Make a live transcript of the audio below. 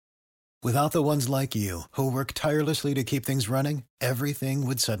Without the ones like you, who work tirelessly to keep things running, everything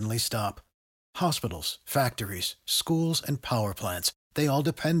would suddenly stop. Hospitals, factories, schools, and power plants, they all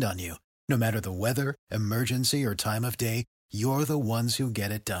depend on you. No matter the weather, emergency, or time of day, you're the ones who get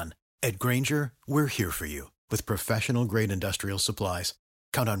it done. At Granger, we're here for you with professional-grade industrial supplies.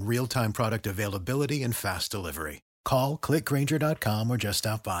 Count on real-time product availability and fast delivery. Call, clickgranger.com, or just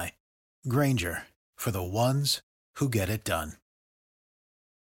stop by. Granger, for the ones who get it done.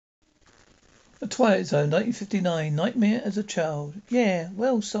 The Twilight Zone, 1959. Nightmare as a child. Yeah,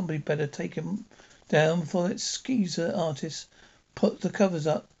 well, somebody better take him down before that skeezer artist put the covers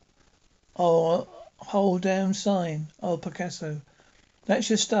up. Oh, whole damn sign. Oh, Picasso. That's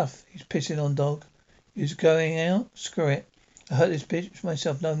your stuff. He's pissing on dog. You's going out? Screw it. I hurt this bitch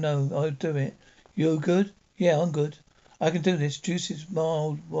myself. No, I'll do it. You good? Yeah, I'm good. I can do this. Juices,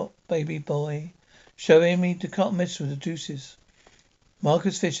 mild, what, baby boy. Showing me you can't mess with the juices.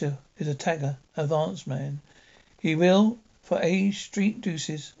 Marcus Fisher is a tagger, advanced man. He will, for A Street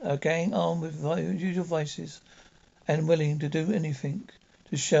Deuces, a gang armed with usual vices and willing to do anything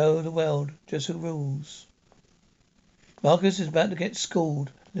to show the world just who rules. Marcus is about to get schooled,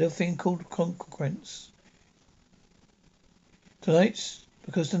 a little thing called concurrence. Tonight,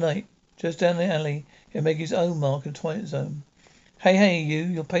 just down the alley, he'll make his own mark in Twilight Zone. Hey,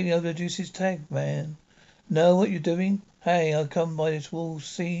 you're painting over the Juice's tag, man. Know what you're doing? Hey, I come by this wall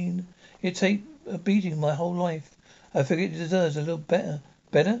scene. It take a beating my whole life. I figure it deserves a little better.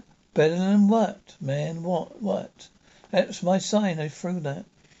 Better? Better than what, man? What? That's my sign. I threw that.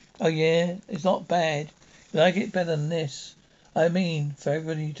 Oh yeah, it's not bad. You like it better than this. I mean, for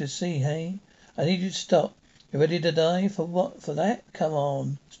everybody to see, hey? I need you to stop. You ready to die? For what? For that? Come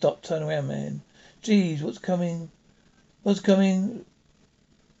on. Stop, turn around, man. Geez, what's coming?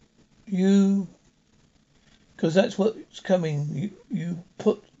 You... 'Cause that's what's coming. You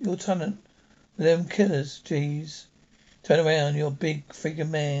put your talent with them killers, geez. Turn around, you're a big freaking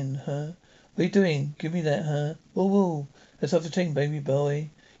man, huh? What are you doing? Give me that, huh? Whoa. That's off the team, baby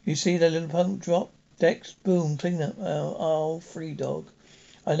boy. You see that little punk drop? Dex, boom, clean up. Oh, free dog.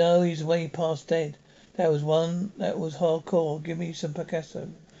 I know he's way past dead. That was hardcore. Give me some Picasso.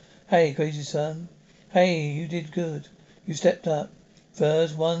 Hey, crazy son. Hey, you did good. You stepped up.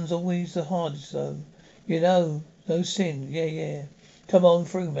 First one's always the hardest, though. You know, no sin. Yeah. Come on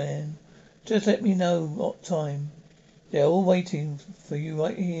through, man. Just let me know what time. They're all waiting for you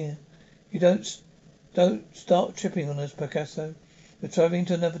right here. You don't start tripping on us, Picasso. We're traveling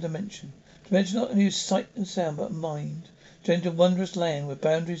to another dimension. Dimension not only of sight and sound, but mind. To a wondrous land where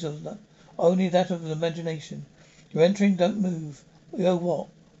boundaries are only that of the imagination. You're entering, don't move. Oh, what?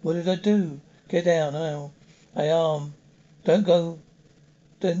 What did I do? Get down, now. I arm. Don't go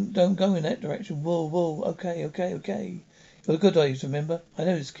in that direction. Whoa. Okay. You're the good eyes, remember? I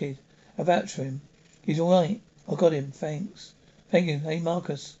know this kid. I vouch for him. He's all right. I got him. Thanks. Thank you. Hey,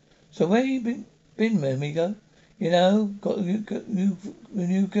 Marcus. So where you been, amigo? You know, got a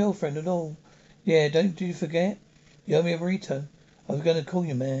new girlfriend and all. Yeah, don't you forget? You owe me a burrito. I was going to call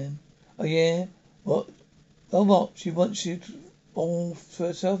you, man. Oh, yeah? What? Oh, what? She wants you all for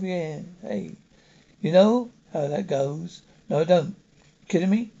herself? Yeah. Hey. You know how that goes. No, I don't. Kidding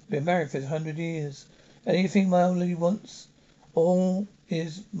me? Been married for 100 years. Anything my old lady wants, all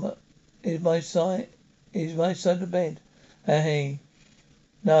is my side of the bed. Hey,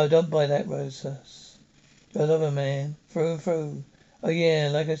 no, don't buy that, Rosas. I love her, man, through and through. Oh yeah,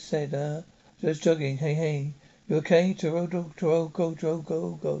 like I said, just jogging. Hey, you okay? Go.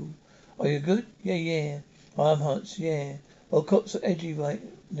 Are you good? Yeah. I'm hot. Yeah. Well, cops are edgy right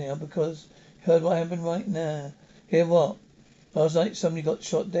now because you heard what happened right now. Hear what? Last night somebody got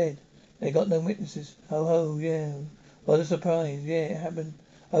shot dead. They got no witnesses. Ho, yeah. What a surprise. Yeah, it happened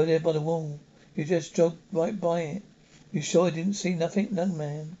over there by the wall. You just jogged right by it. You sure didn't see nothing? No,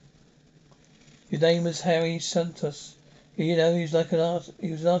 man. His name was Harry Santos. You know, he was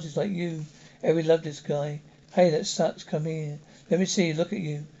an artist like you. Everybody loved this guy. Hey, that sucks. Come here. Let me see. Look at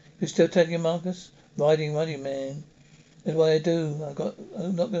you. You still taking Marcus? Riding, man. That's what I do.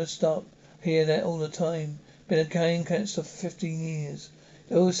 I'm not going to stop. Hear that all the time. Been a cane cancer for 15 years.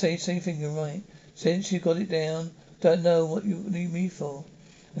 They always say same thing, you're right. Since you got it down, don't know what you need me for.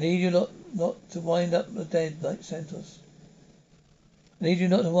 I need you not to wind up dead like Santos.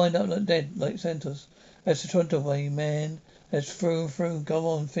 That's the Toronto way, man. That's through and through. Go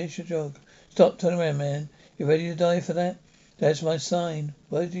on, finish your jog. Stop, turn around, man. You ready to die for that? That's my sign.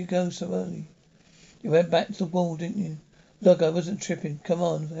 Where did you go so early? You went back to the wall, didn't you? Look, I wasn't tripping. Come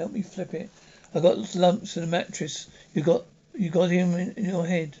on, help me flip it. I got lumps in the mattress. You got him in your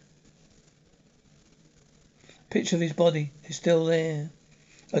head. Picture of his body is still there.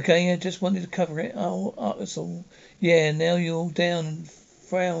 Okay, I just wanted to cover it. Oh, that's all. Yeah, now you're all down and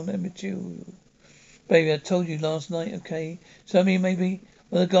frown at material. Baby, I told you last night, okay? Maybe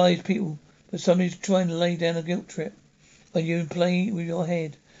one of the guys, people, but somebody's trying to lay down a guilt trip. Are you playing with your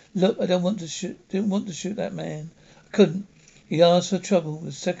head? Look, I didn't want to shoot that man. I couldn't. He asked for trouble.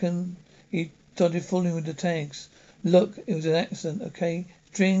 The second he started fooling with the tags. Look, it was an accident, okay?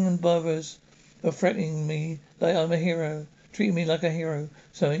 String and brothers are threatening me like I'm a hero. Treating me like a hero.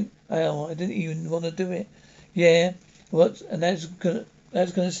 Something. Oh, I didn't even want to do it. Yeah. What? And that's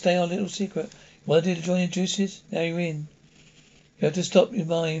gonna stay our little secret. Wanted to join the juices? Now you're in. You have to stop your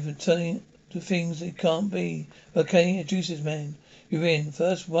mind from turning to things that can't be. Okay, a juices man. You're in.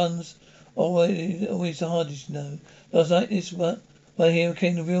 First one's always the hardest, you know. Last night right here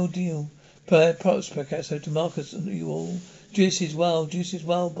came the real deal. Prospect so to Marcus and you all. Juices wild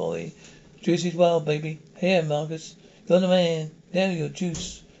boy. Juices wild baby. Here, Marcus. You're the man. Now you're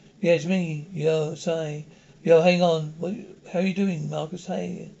juice. Yeah, it's me. Yo, say. Yo, hang on. How you doing, Marcus?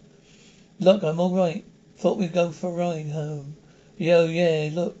 Hey. Look, I'm all right. Thought we'd go for a ride home. Yo, yeah,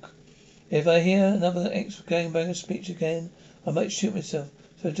 look. If I hear another ex-gangbanger speech again, I might shoot myself.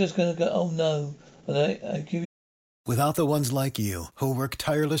 So I'm just gonna go, oh no. And I give Without the ones like you, who work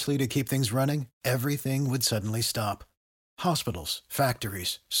tirelessly to keep things running, everything would suddenly stop. Hospitals,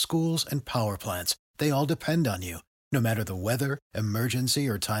 factories, schools, and power plants, they all depend on you. No matter the weather, emergency,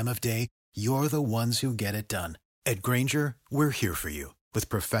 or time of day, you're the ones who get it done. At Granger, we're here for you with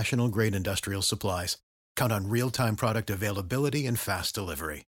professional-grade industrial supplies. Count on real-time product availability and fast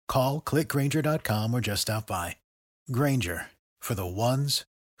delivery. Call, clickgranger.com, or just stop by. Granger, for the ones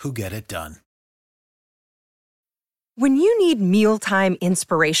who get it done. When you need mealtime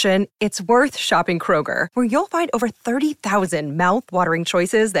inspiration, it's worth shopping Kroger, where you'll find over 30,000 mouth-watering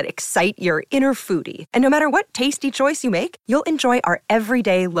choices that excite your inner foodie. And no matter what tasty choice you make, you'll enjoy our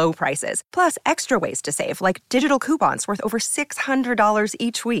everyday low prices, plus extra ways to save, like digital coupons worth over $600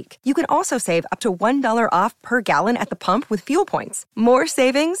 each week. You can also save up to $1 off per gallon at the pump with fuel points. More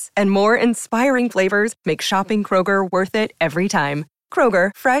savings and more inspiring flavors make shopping Kroger worth it every time.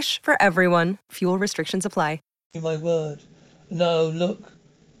 Kroger, fresh for everyone. Fuel restrictions apply. my word. No, look.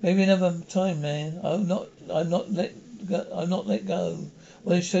 Maybe another time, man. I'm not let go. I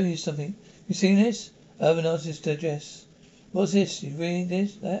want to show you something. You seen this? Urban Artist Digest. What's this? You read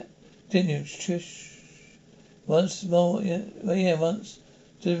this? That? Didn't you? Shush. Once more, yeah, well, yeah, once.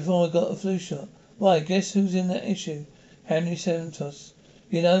 Just before I got a flu shot. Why, guess who's in that issue? Henry Santos.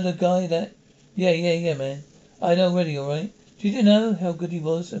 You know the guy that... Yeah, man. I know already, alright. Did you know how good he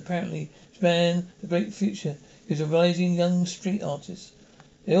was? Apparently, this man, the great future. He was a rising young street artist.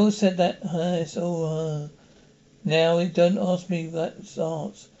 They all said that, it's all, Now, don't ask me if that's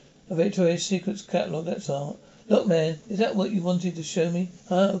art. A Victoria's Secret's catalogue, that's art. Look, man, is that what you wanted to show me?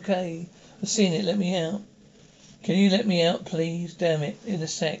 Okay. I've seen it, let me out. Can you let me out, please? Damn it, in a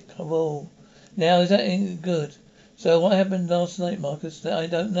sec, I will. Now, is that any good? So, what happened last night, Marcus? I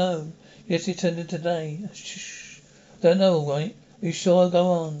don't know. Yes, it turned in today. Shh. Don't know, all right. Are you sure? Go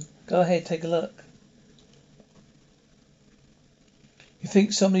on. Go ahead, take a look. You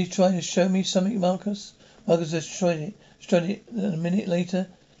think somebody's trying to show me something, Marcus? Marcus has tried it, and a minute later,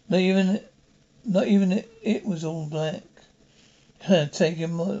 not even it was all black.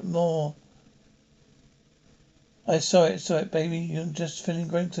 Taking more. I saw it, baby. You're just feeling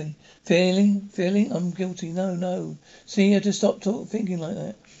guilty. Feeling? I'm guilty. No. See, you have to stop thinking like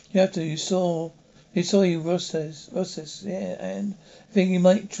that. You have to. He saw you, Ross says, yeah, and I think he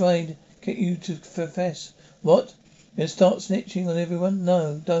might try to get you to confess. What? You start snitching on everyone?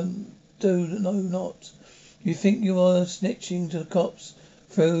 No, not. You think you are snitching to the cops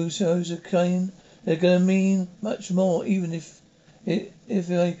through shows of cane? They're gonna mean much more, even if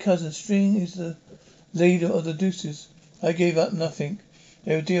my cousin String is the leader of the Deuces. I gave up nothing.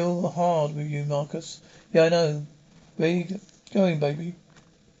 They'll deal hard with you, Marcus. Yeah, I know. Where you going, baby?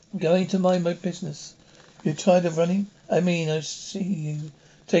 Going to mind my business. You're tired of running? I see you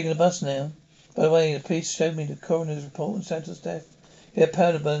taking the bus now. By the way, the police showed me the coroner's report on Santa's death. He had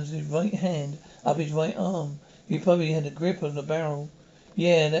powder burns in his right hand, up his right arm. He probably had a grip on the barrel.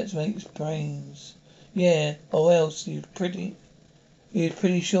 Yeah, that makes brains. Yeah, or else he was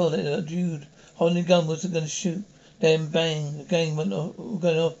pretty sure that the dude holding the gun wasn't going to shoot. Then bang, the gun went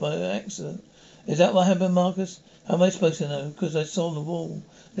off by accident. Is that what happened, Marcus? How am I supposed to know? Because I saw the wall.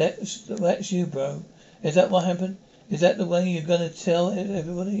 That's you, bro. Is that what happened? Is that the way you're going to tell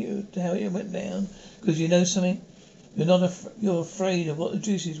everybody how it went down? Because you know something? You're afraid of what the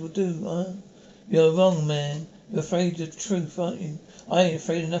juices will do, huh? You're wrong, man. You're afraid of the truth, aren't you? I ain't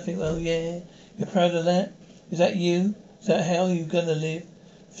afraid of nothing. Well, yeah. You're proud of that? Is that you? Is that how you're going to live?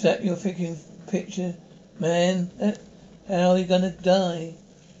 Is that your thinking picture, man? How are you gonna die?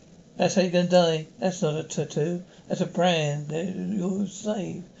 That's how you're gonna die. That's not a tattoo. That's a brand. You're a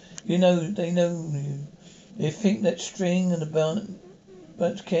slave. You know, they know you. They think that string and the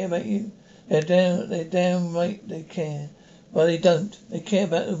bunch care about you. They're damn right they care. But they don't. They care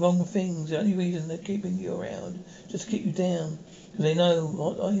about the wrong things. The only reason they're keeping you around just to keep you down. Because they know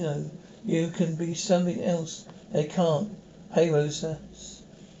what I know. You can be something else. They can't. Hey, Rosa.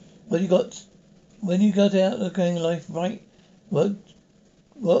 When you got out of going life right, what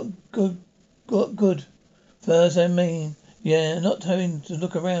good? First I mean, yeah, not having to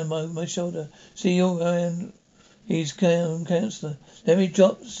look around my shoulder. See you're around. He's counselor. Let me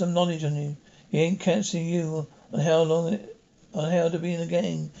drop some knowledge on you. He ain't counseling you on how to be in a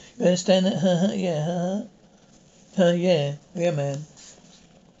gang. You understand that? Yeah, man.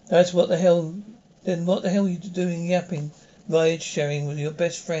 That's what the hell. Then what the hell are you doing yapping, ride sharing with your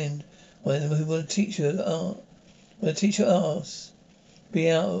best friend who will teach you art? Will teach your ass. Be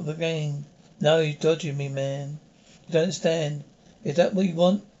out of the game. No, you're dodging me, man. You don't understand. Is that what you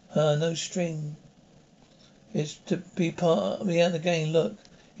want? No string. It's to be out of the game. Look,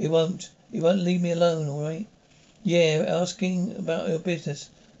 he won't leave me alone, alright? Yeah, asking about your business.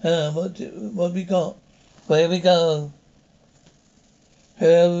 What we got? Where we go?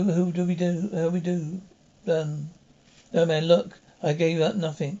 How we do? No man, look, I gave up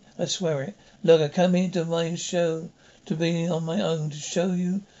nothing. I swear it. Look, I come into my show to be on my own, to show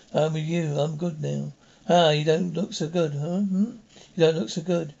you I'm with you. I'm good now. You don't look so good, huh? You don't look so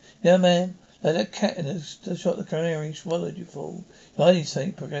good. Yeah, man, like that cat that shot the canary swallowed you, fool. I didn't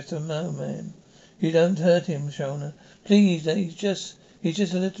say Professor, no, man. You don't hurt him, Shona. Please, he's just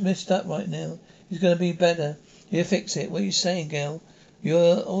a little messed up right now. He's gonna be better. He'll fix it. What are you saying, gal?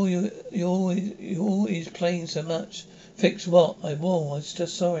 You're always playing so much. Fix what? I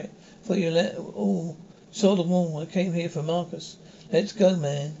just saw it. Thought you saw the wall. I came here for Marcus. Let's go,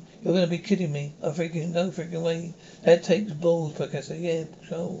 man. You're gonna be kidding me. No freaking way. That takes balls, Professor. Yeah,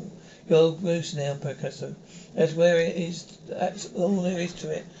 sure. You're loose now, Professor. That's where it is. That's all there is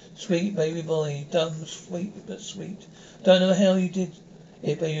to it. Sweet baby boy. Dumb, sweet, but sweet. Don't know how you did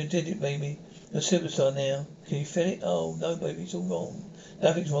it, but you did it, baby. You're a superstar now. Can you feel it? Oh, no, baby, it's all wrong.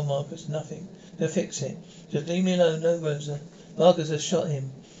 Nothing's wrong, Marcus. Nothing. They'll fix it. Just leave me alone. No, Rosa. Marcus has shot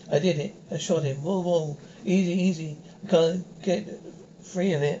him. I did it. I shot him. Whoa. Easy. I can't get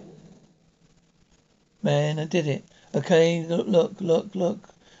free of it. Man, I did it. Okay, look.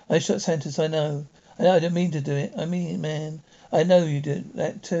 I shot Santos, I know. I didn't mean to do it. I mean it, man. I know you did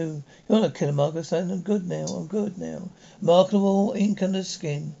that too. You're not killing Marcus. I'm good now. Marketable ink under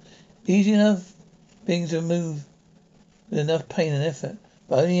skin. Easy enough things to remove with enough pain and effort.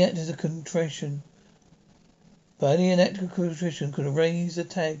 But only an act of contrition could erase the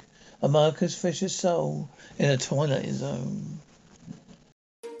tag of Marcus Fisher's soul in a Twilight Zone.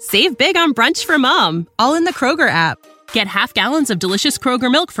 Save big on brunch for mom, all in the Kroger app. Get half gallons of delicious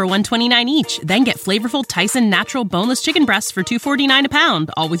Kroger milk for $1.29 each. Then get flavorful Tyson natural boneless chicken breasts for $2.49 a pound,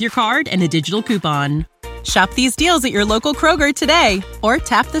 all with your card and a digital coupon. Shop these deals at your local Kroger today, or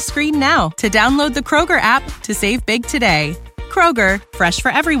tap the screen now to download the Kroger app to save big today. Kroger, fresh for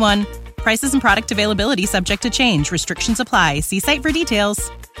everyone. Prices and product availability subject to change. Restrictions apply. See site for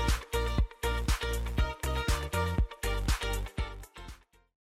details.